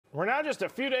We're now just a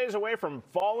few days away from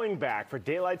falling back for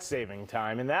daylight saving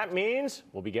time, and that means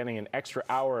we'll be getting an extra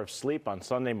hour of sleep on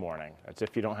Sunday morning. That's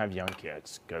if you don't have young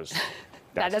kids, because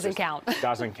that doesn't count.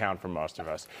 Doesn't count for most of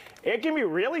us. It can be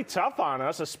really tough on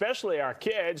us, especially our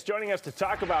kids. Joining us to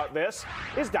talk about this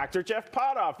is Dr. Jeff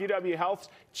Pothof, UW Health's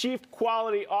Chief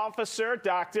Quality Officer.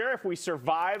 Doctor, if we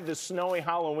survive the snowy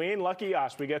Halloween, lucky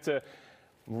us. We get to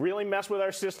really mess with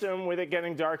our system with it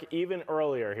getting dark even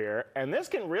earlier here, and this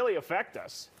can really affect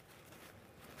us.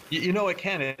 You know, it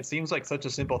can. It seems like such a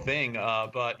simple thing,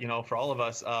 but, you know, for all of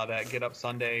us that get up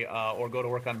Sunday or go to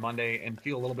work on Monday and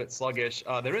feel a little bit sluggish,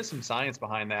 there is some science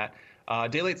behind that.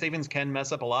 Daylight savings can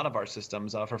mess up a lot of our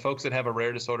systems. For folks that have a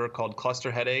rare disorder called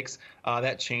cluster headaches,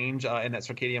 that change in that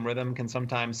circadian rhythm can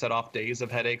sometimes set off days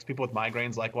of headaches. People with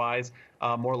migraines, likewise,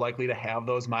 more likely to have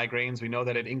those migraines. We know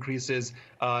that it increases,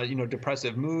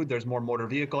 depressive mood. There's more motor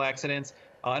vehicle accidents.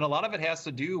 And a lot of it has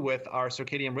to do with our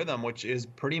circadian rhythm, which is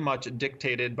pretty much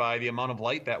dictated by the amount of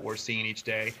light that we're seeing each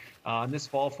day. And this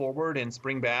fall forward and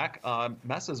spring back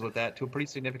messes with that to a pretty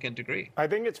significant degree. I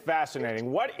think it's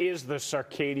fascinating. What is the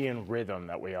circadian rhythm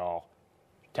that we all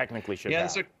technically should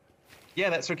have? Yeah,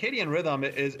 that circadian rhythm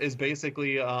is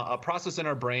basically a process in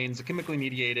our brains, chemically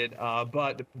mediated,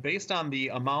 but based on the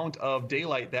amount of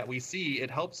daylight that we see, it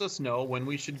helps us know when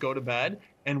we should go to bed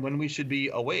and when we should be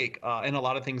awake. And a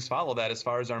lot of things follow that as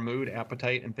far as our mood,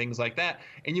 appetite, and things like that.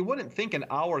 And you wouldn't think an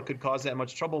hour could cause that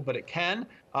much trouble, but it can.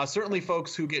 Certainly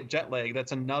folks who get jet lag,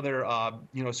 that's another,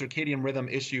 circadian rhythm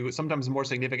issue, sometimes more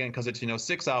significant because it's,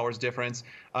 6 hours difference.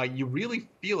 You really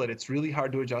feel it. It's really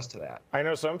hard to adjust to that. I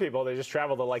know some people, they just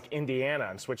travel to like Indiana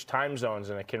and switch time zones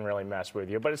and it can really mess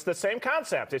with you. But it's the same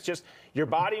concept. It's just your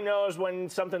body knows when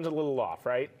something's a little off,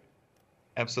 right?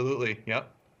 Absolutely. Yep.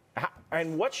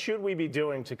 And what should we be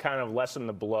doing to kind of lessen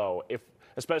the blow,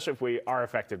 especially if we are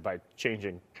affected by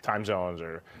changing time zones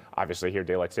or obviously here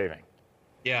daylight saving?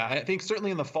 Yeah, I think certainly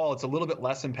in the fall, it's a little bit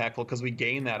less impactful because we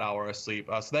gain that hour of sleep.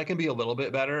 So that can be a little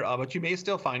bit better, but you may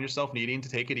still find yourself needing to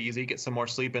take it easy, get some more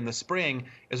sleep. In the spring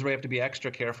is where we have to be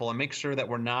extra careful and make sure that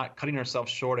we're not cutting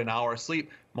ourselves short an hour of sleep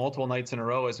multiple nights in a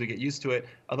row as we get used to it.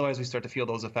 Otherwise, we start to feel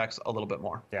those effects a little bit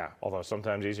more. Yeah, although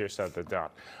sometimes easier said than done.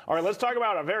 All right, let's talk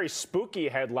about a very spooky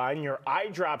headline. Your eye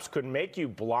drops could make you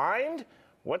blind.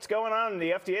 What's going on?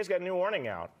 The FDA's got a new warning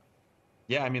out.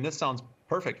 Yeah, I mean, this sounds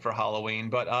perfect for Halloween,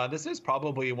 but this is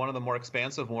probably one of the more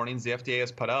expansive warnings the FDA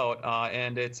has put out,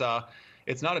 and it's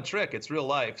not a trick, it's real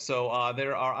life. So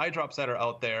there are eye drops that are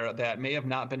out there that may have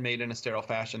not been made in a sterile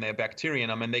fashion. They have bacteria in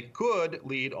them, and they could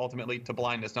lead ultimately to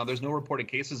blindness. Now, there's no reported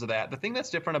cases of that. The thing that's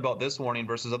different about this warning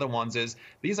versus other ones is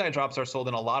these eye drops are sold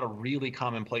in a lot of really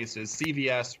common places: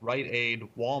 CVS, Rite Aid,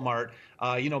 Walmart.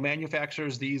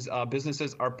 Manufacturers, these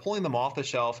businesses are pulling them off the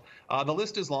shelf. The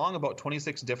list is long, about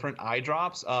 26 different eye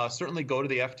drops. Certainly go to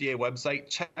the FDA website,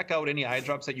 check out any eye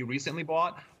drops that you recently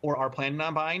bought or are planning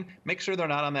on buying. Make sure they're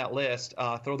not on that list.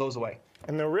 Throw those away.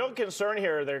 And the real concern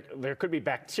here, there could be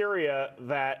bacteria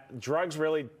that drugs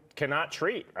really cannot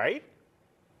treat, right?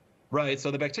 Right.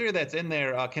 So the bacteria that's in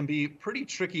there can be pretty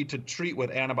tricky to treat with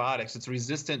antibiotics. It's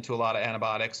resistant to a lot of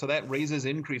antibiotics. So that raises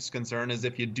increased concern as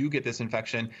if you do get this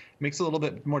infection, it makes it a little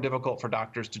bit more difficult for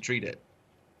doctors to treat it.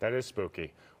 That is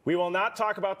spooky. We will not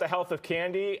talk about the health of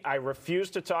candy. I refuse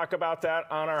to talk about that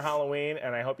on our Halloween,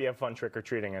 and I hope you have fun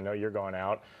trick-or-treating. I know you're going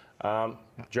out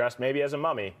dressed maybe as a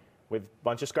mummy with a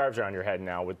bunch of scarves around your head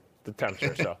now with the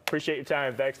temperature. So appreciate your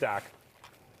time. Thanks, Doc.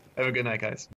 Have a good night, guys.